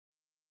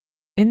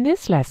In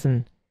this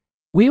lesson,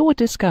 we will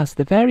discuss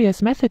the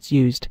various methods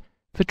used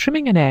for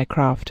trimming an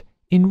aircraft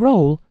in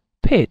roll,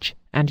 pitch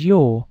and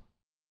yaw.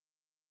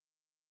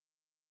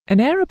 An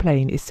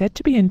aeroplane is said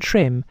to be in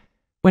trim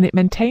when it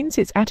maintains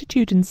its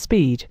attitude and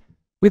speed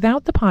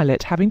without the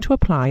pilot having to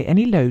apply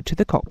any load to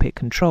the cockpit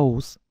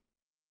controls.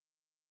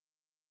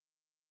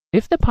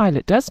 If the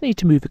pilot does need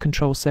to move a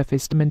control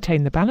surface to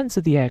maintain the balance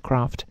of the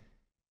aircraft,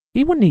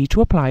 he will need to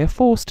apply a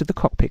force to the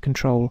cockpit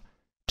control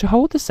to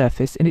hold the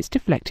surface in its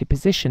deflected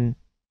position.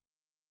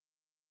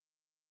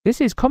 This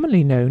is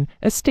commonly known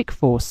as stick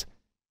force,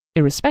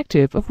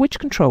 irrespective of which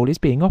control is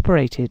being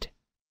operated.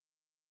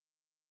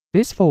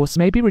 This force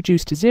may be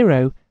reduced to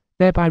zero,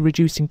 thereby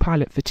reducing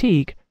pilot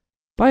fatigue,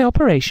 by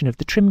operation of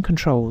the trim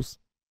controls.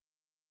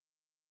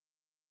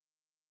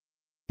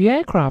 The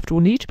aircraft will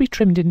need to be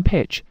trimmed in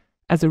pitch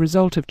as a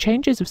result of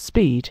changes of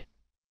speed,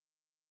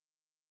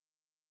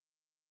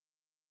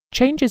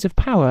 changes of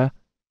power,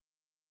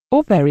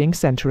 or varying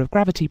centre of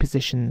gravity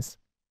positions.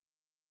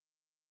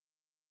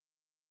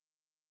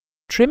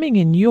 Trimming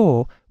in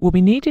yaw will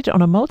be needed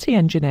on a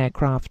multi-engine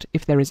aircraft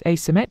if there is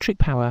asymmetric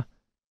power,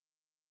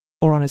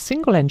 or on a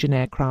single-engine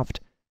aircraft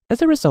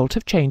as a result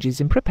of changes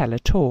in propeller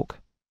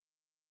torque.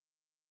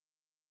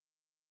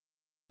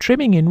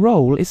 Trimming in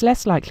roll is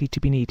less likely to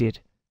be needed,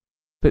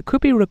 but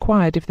could be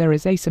required if there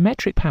is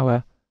asymmetric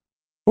power,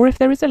 or if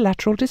there is a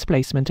lateral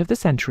displacement of the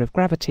centre of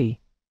gravity.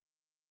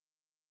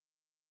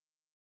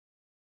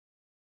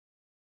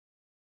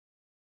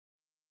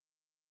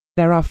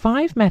 There are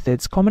 5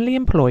 methods commonly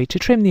employed to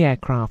trim the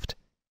aircraft.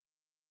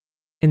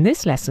 In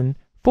this lesson,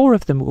 4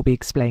 of them will be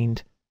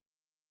explained.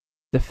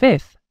 The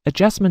 5th,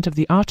 adjustment of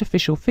the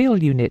artificial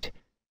feel unit,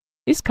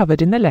 is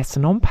covered in the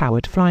lesson on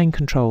powered flying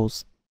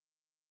controls.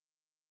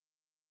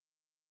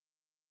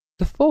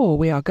 The 4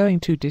 we are going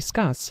to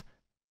discuss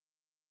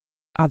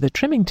are the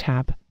trimming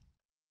tab,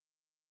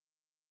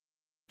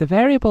 the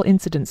variable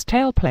incidence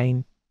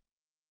tailplane,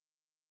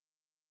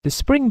 the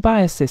spring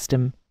bias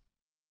system,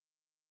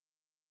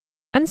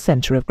 and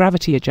centre of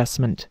gravity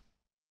adjustment.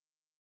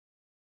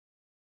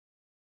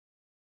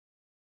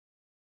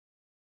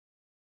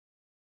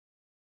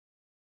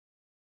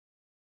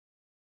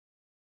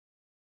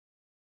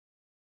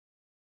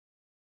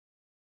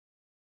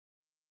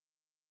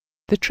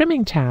 The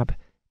trimming tab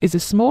is a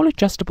small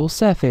adjustable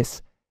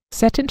surface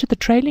set into the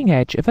trailing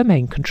edge of a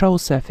main control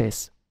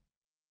surface.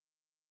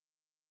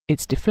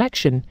 Its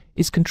deflection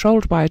is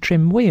controlled by a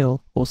trim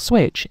wheel or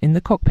switch in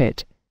the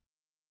cockpit,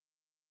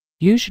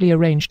 usually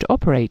arranged to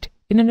operate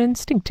in an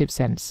instinctive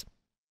sense.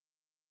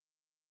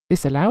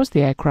 This allows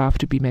the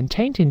aircraft to be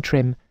maintained in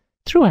trim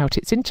throughout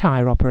its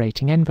entire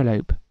operating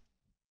envelope.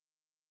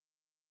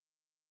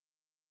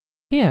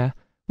 Here,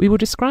 we will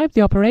describe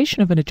the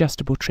operation of an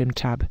adjustable trim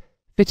tab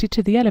fitted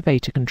to the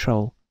elevator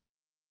control.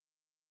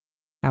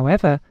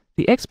 However,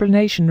 the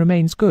explanation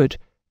remains good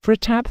for a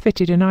tab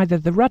fitted in either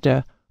the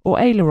rudder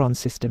or aileron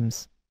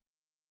systems.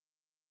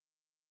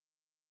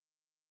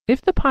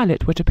 If the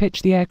pilot were to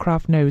pitch the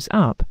aircraft nose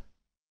up,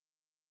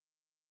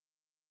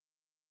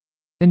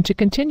 then to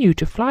continue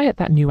to fly at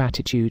that new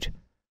attitude,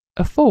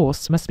 a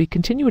force must be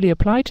continually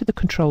applied to the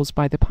controls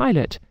by the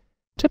pilot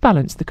to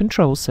balance the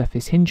control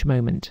surface hinge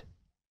moment.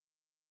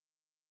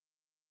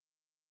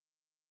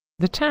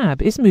 The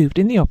tab is moved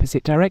in the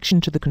opposite direction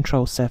to the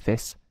control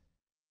surface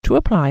to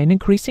apply an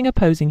increasing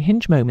opposing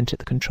hinge moment at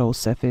the control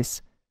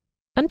surface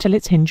until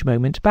its hinge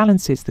moment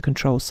balances the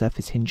control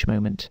surface hinge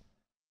moment.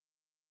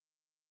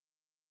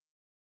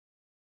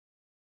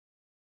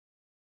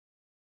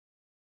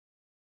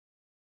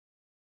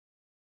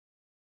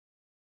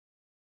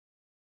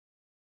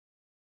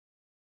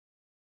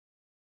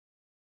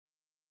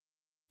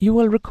 You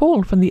will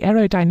recall from the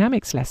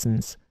aerodynamics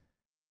lessons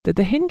that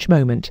the hinge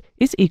moment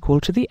is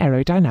equal to the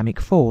aerodynamic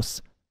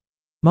force,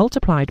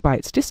 multiplied by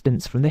its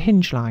distance from the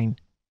hinge line.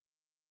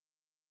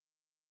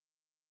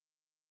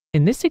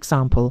 In this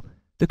example,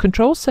 the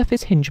control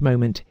surface hinge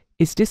moment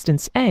is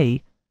distance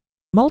A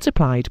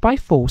multiplied by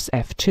force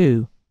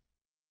F2.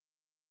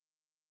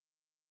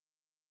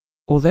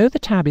 Although the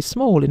tab is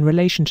small in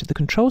relation to the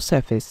control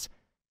surface,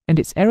 and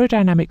its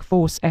aerodynamic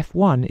force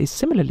F1 is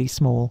similarly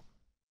small,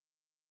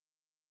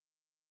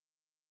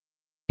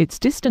 its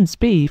distance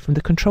B from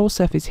the control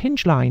surface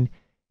hinge line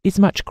is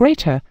much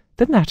greater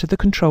than that of the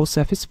control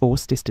surface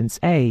force distance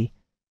A,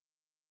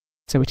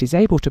 so it is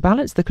able to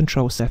balance the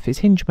control surface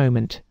hinge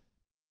moment.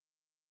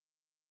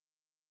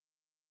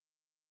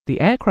 The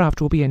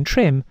aircraft will be in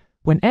trim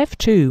when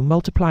F2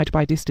 multiplied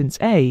by distance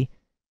A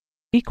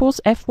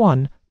equals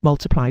F1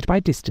 multiplied by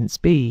distance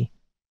B.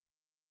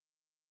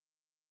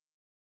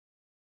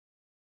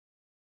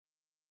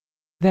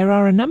 There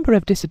are a number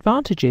of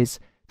disadvantages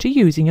to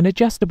using an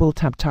adjustable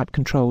tab type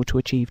control to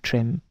achieve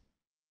trim.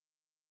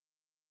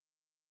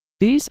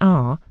 These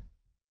are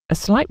a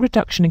slight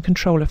reduction in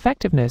control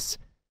effectiveness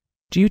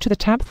due to the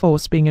tab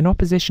force being in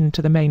opposition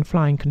to the main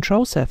flying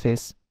control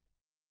surface,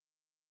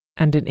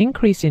 and an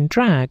increase in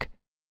drag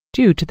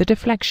due to the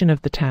deflection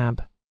of the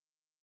tab.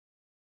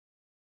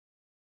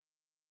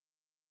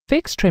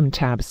 Fixed trim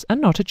tabs are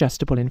not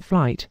adjustable in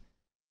flight,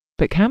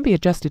 but can be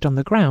adjusted on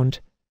the ground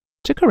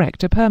to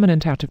correct a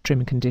permanent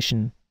out-of-trim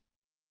condition.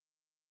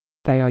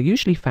 They are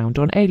usually found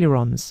on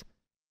ailerons.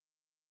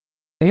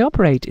 They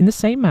operate in the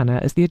same manner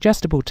as the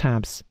adjustable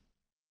tabs.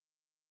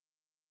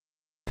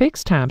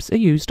 Fixed tabs are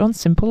used on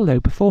simple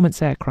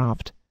low-performance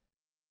aircraft.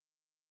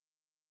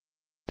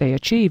 They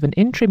achieve an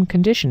in-trim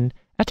condition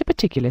at a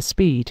particular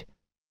speed,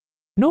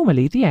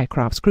 normally the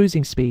aircraft's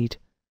cruising speed.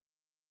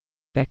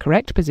 Their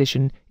correct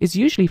position is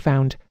usually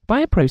found by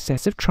a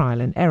process of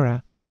trial and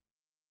error.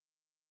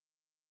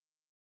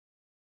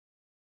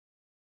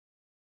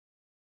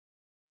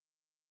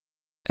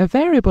 A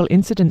variable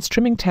incidence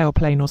trimming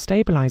tailplane or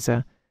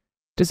stabilizer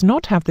does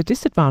not have the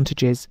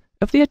disadvantages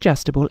of the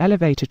adjustable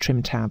elevator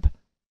trim tab.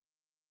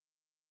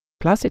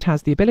 Plus, it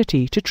has the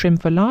ability to trim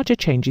for larger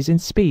changes in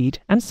speed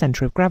and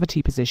centre of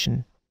gravity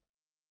position.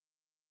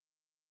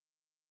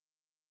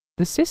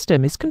 The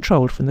system is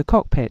controlled from the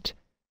cockpit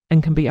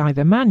and can be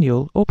either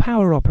manual or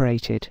power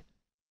operated.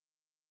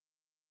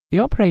 The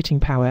operating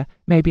power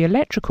may be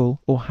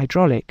electrical or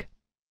hydraulic.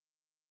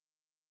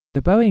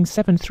 The Boeing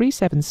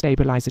 737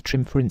 stabilizer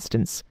trim, for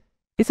instance,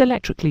 is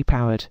electrically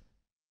powered,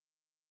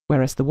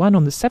 whereas the one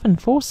on the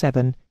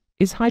 747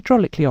 is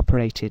hydraulically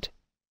operated.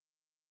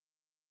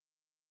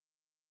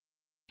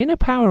 In a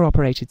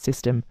power-operated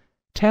system,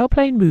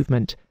 tailplane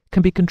movement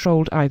can be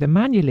controlled either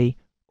manually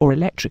or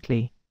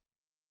electrically.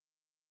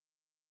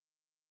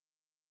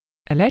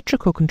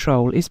 Electrical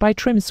control is by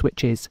trim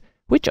switches,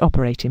 which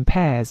operate in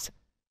pairs.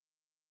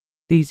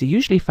 These are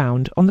usually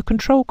found on the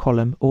control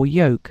column or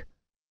yoke.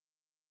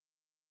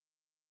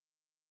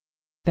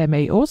 There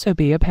may also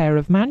be a pair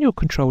of manual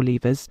control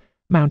levers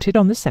mounted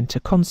on the centre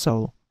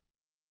console.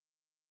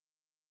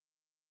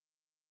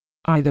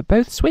 Either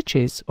both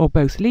switches or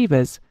both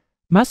levers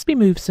must be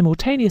moved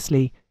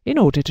simultaneously in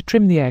order to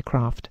trim the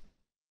aircraft.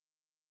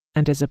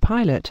 And as a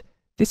pilot,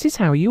 this is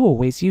how you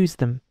always use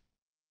them.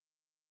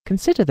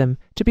 Consider them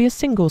to be a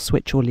single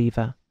switch or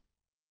lever.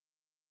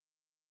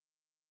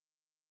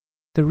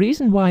 The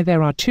reason why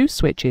there are two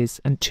switches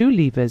and two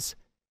levers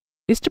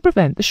is to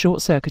prevent the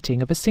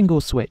short-circuiting of a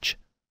single switch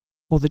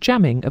or the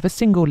jamming of a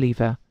single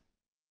lever,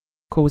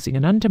 causing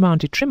an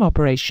undemanded trim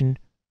operation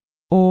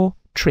or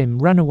trim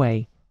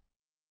runaway.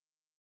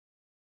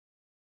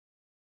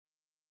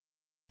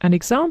 An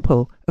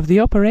example of the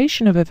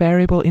operation of a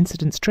variable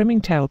incidence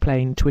trimming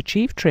tailplane to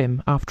achieve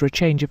trim after a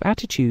change of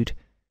attitude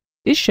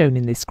is shown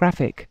in this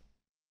graphic.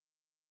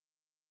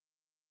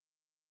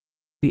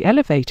 The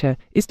elevator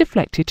is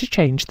deflected to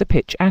change the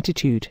pitch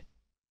attitude.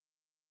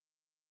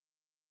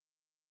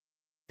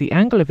 The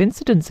angle of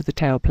incidence of the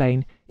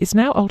tailplane is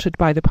now altered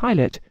by the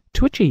pilot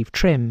to achieve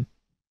trim.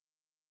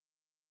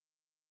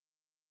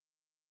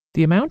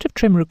 The amount of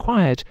trim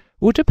required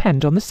will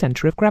depend on the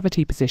centre of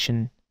gravity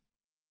position.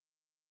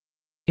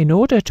 In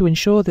order to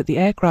ensure that the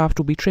aircraft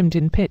will be trimmed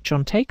in pitch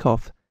on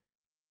takeoff,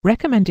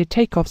 recommended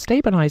takeoff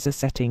stabilizer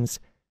settings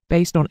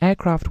based on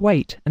aircraft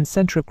weight and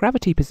centre of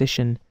gravity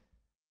position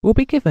will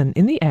be given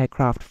in the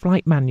aircraft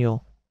flight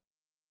manual.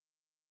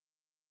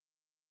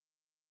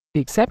 The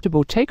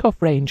acceptable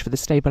takeoff range for the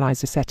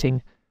stabilizer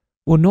setting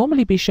will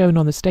normally be shown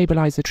on the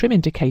stabilizer trim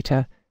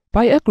indicator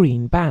by a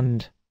green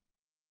band.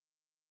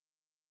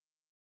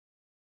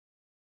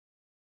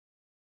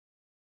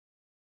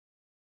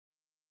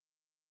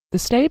 The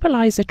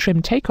stabilizer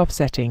trim takeoff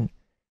setting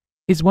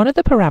is one of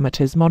the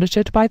parameters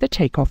monitored by the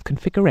takeoff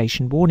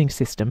configuration warning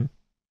system.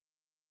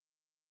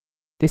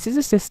 This is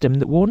a system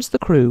that warns the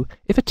crew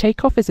if a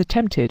takeoff is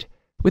attempted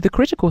with the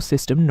critical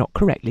system not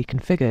correctly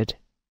configured.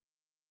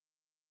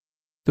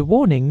 The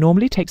warning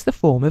normally takes the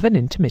form of an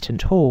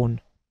intermittent horn.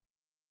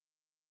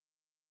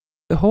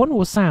 The horn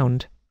will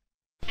sound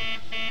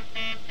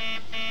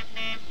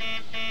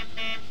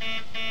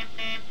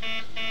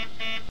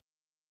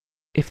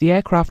if the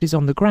aircraft is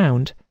on the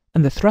ground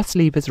and the thrust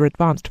levers are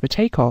advanced for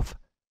takeoff,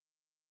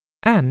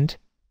 and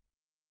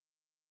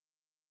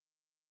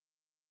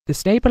the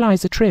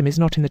stabilizer trim is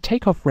not in the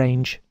takeoff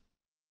range,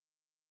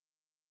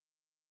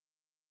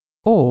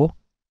 or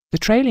the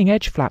trailing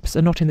edge flaps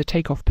are not in the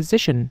takeoff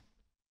position,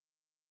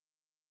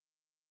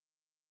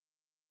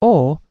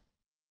 or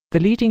the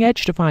leading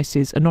edge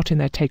devices are not in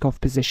their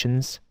takeoff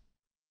positions,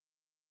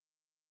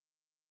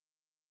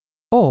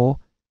 or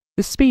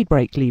the speed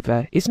brake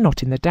lever is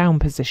not in the down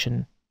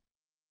position.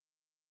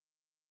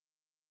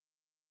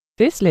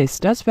 This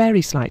list does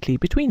vary slightly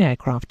between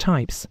aircraft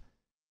types.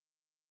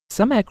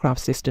 Some aircraft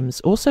systems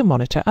also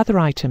monitor other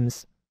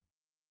items,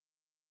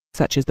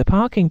 such as the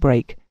parking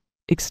brake,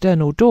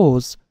 external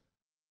doors,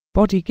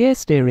 body gear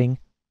steering,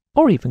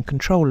 or even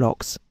control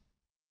locks.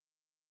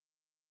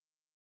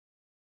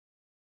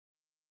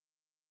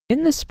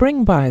 In the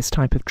spring bias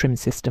type of trim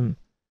system,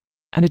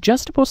 an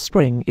adjustable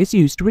spring is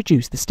used to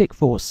reduce the stick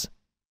force.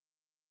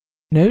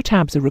 No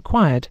tabs are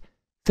required,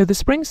 so the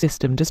spring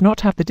system does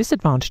not have the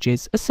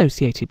disadvantages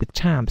associated with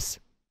tabs.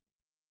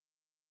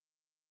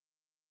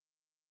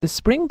 The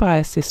spring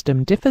bias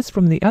system differs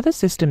from the other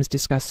systems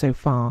discussed so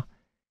far,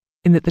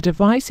 in that the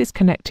device is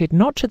connected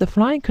not to the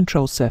flying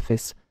control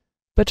surface,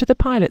 but to the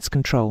pilot's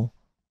control.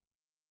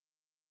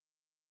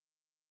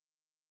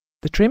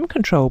 The trim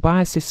control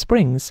biases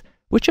springs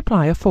which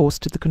apply a force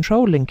to the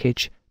control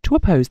linkage to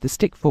oppose the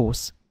stick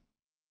force.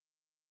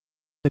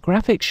 The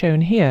graphic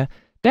shown here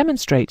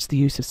demonstrates the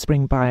use of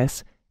spring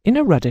bias in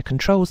a rudder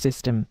control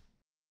system.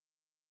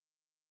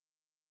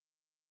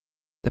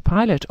 The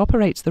pilot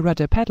operates the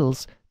rudder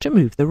pedals to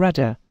move the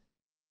rudder.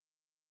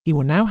 He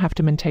will now have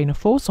to maintain a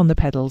force on the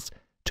pedals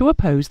to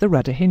oppose the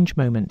rudder hinge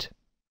moment.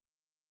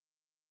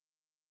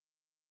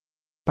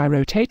 By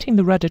rotating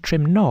the rudder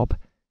trim knob,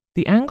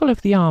 the angle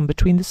of the arm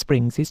between the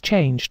springs is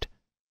changed,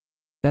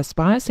 thus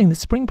biasing the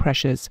spring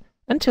pressures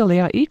until they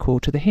are equal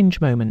to the hinge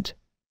moment.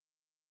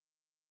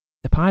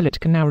 The pilot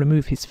can now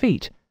remove his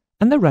feet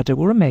and the rudder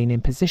will remain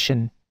in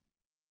position.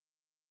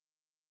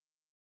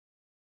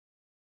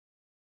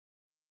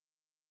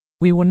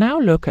 We will now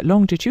look at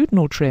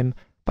longitudinal trim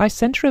by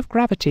centre of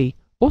gravity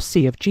or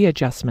C of G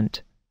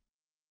adjustment.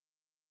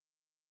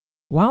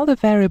 While the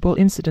variable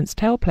incidence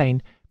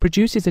tailplane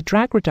produces a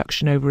drag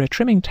reduction over a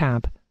trimming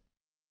tab,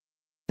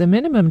 the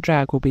minimum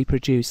drag will be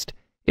produced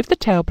if the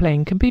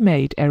tailplane can be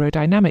made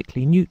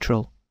aerodynamically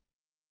neutral.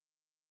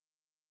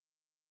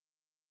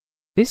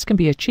 This can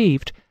be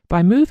achieved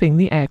by moving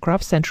the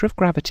aircraft's centre of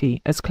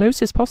gravity as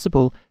close as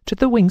possible to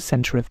the wing's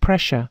centre of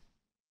pressure.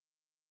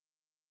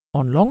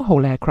 On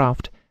long-haul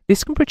aircraft,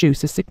 this can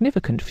produce a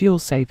significant fuel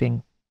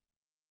saving.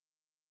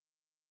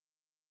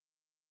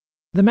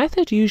 The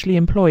method usually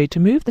employed to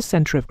move the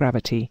centre of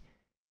gravity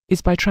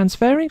is by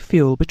transferring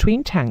fuel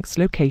between tanks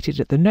located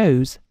at the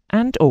nose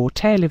and/or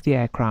tail of the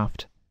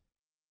aircraft.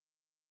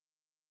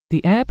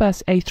 The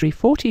Airbus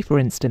A340, for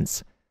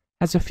instance,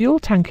 has a fuel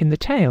tank in the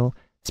tail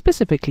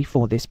specifically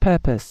for this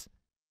purpose.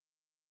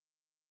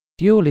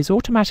 Fuel is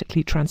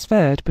automatically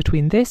transferred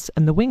between this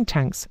and the wing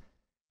tanks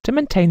to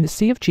maintain the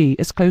C of G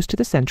as close to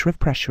the centre of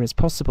pressure as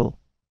possible.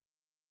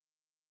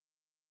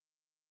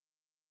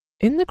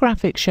 In the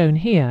graphic shown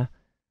here,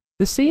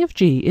 the C of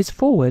G is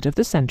forward of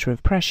the centre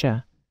of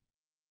pressure.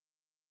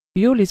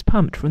 Fuel is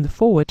pumped from the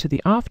forward to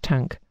the aft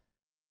tank,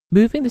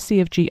 moving the C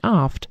of G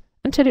aft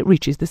until it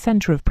reaches the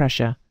centre of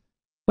pressure,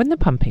 when the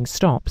pumping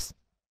stops.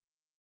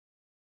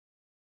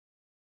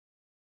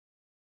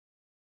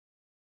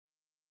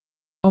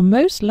 On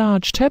most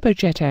large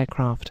turbojet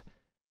aircraft,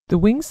 the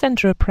wing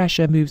centre of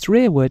pressure moves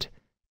rearward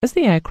as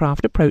the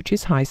aircraft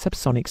approaches high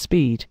subsonic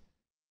speed,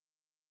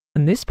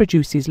 and this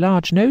produces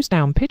large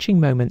nose-down pitching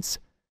moments,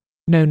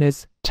 known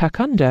as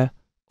tuck-under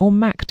or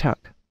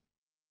mac-tuck.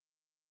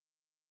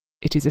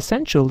 It is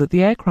essential that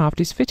the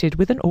aircraft is fitted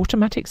with an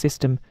automatic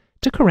system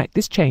to correct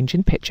this change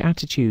in pitch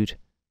attitude.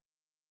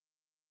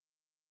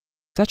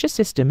 Such a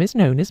system is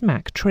known as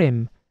Mach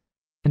trim,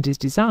 and is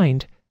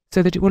designed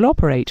so that it will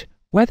operate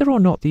whether or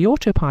not the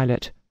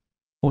autopilot,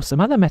 or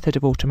some other method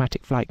of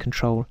automatic flight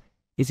control,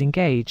 is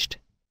engaged.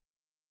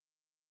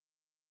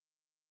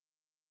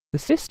 The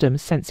system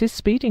senses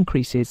speed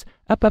increases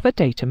above a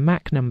datum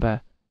Mach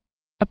number,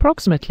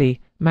 approximately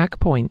Mach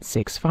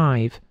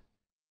 0.65,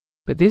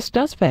 but this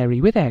does vary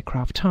with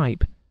aircraft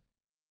type,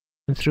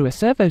 and through a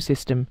servo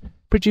system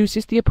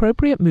produces the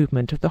appropriate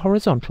movement of the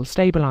horizontal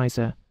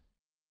stabilizer,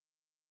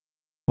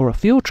 or a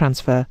fuel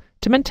transfer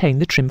to maintain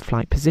the trim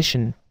flight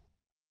position.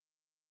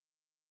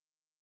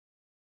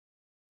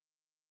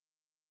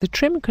 The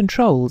trim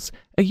controls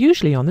are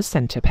usually on the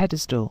centre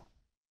pedestal.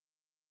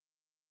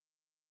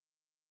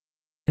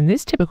 In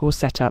this typical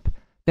setup,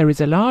 there is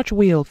a large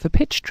wheel for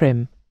pitch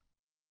trim,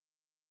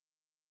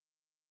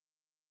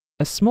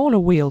 a smaller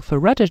wheel for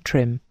rudder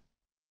trim,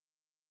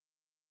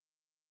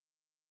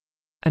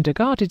 and a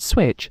guarded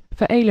switch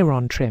for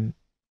aileron trim.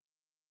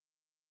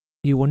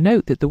 You will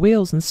note that the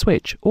wheels and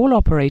switch all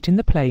operate in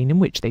the plane in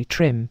which they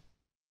trim.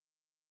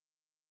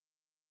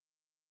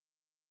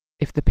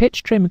 If the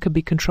pitch trim can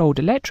be controlled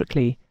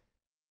electrically,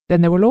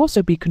 then there will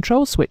also be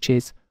control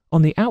switches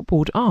on the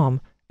outboard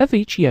arm of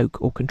each yoke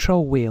or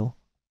control wheel.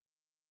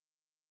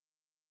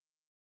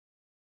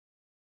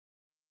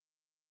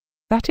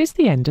 That is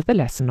the end of the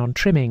lesson on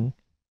trimming.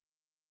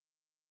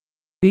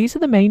 These are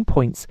the main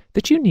points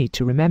that you need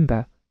to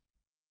remember.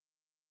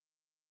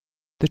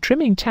 The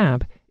trimming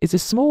tab is a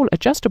small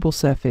adjustable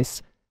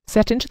surface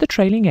set into the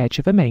trailing edge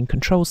of a main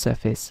control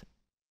surface.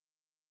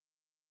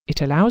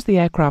 It allows the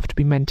aircraft to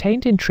be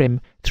maintained in trim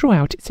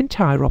throughout its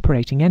entire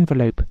operating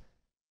envelope,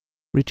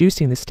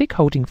 reducing the stick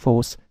holding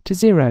force to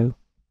 0.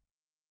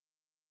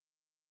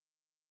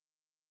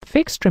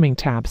 Fixed trimming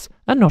tabs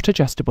are not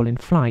adjustable in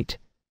flight.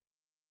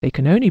 They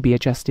can only be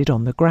adjusted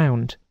on the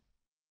ground.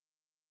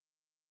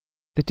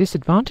 The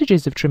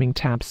disadvantages of trimming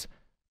tabs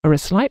are a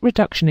slight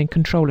reduction in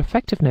control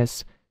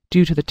effectiveness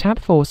due to the tab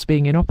force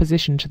being in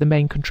opposition to the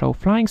main control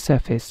flying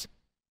surface,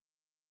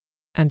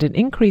 and an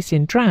increase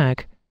in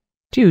drag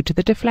due to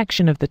the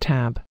deflection of the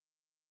tab.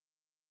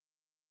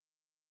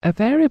 A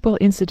variable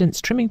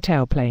incidence trimming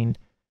tailplane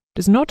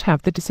does not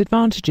have the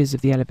disadvantages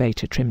of the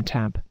elevator trim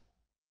tab.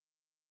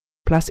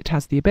 Plus, it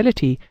has the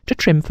ability to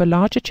trim for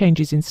larger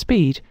changes in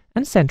speed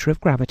and centre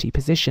of gravity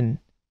position.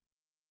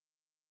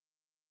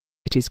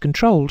 It is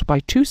controlled by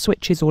 2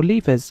 switches or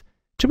levers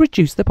to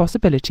reduce the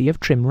possibility of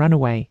trim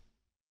runaway.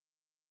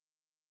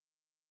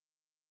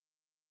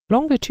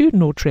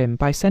 Longitudinal trim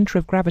by centre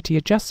of gravity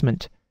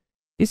adjustment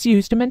is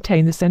used to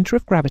maintain the centre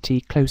of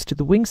gravity close to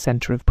the wing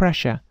centre of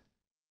pressure.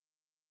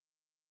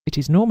 It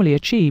is normally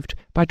achieved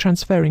by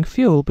transferring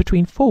fuel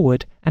between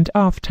forward and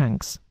aft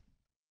tanks.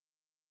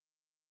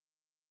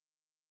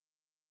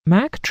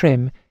 Mag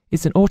trim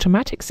is an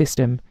automatic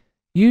system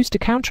used to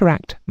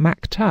counteract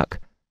Mach tuck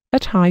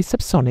at high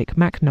subsonic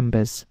Mach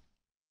numbers.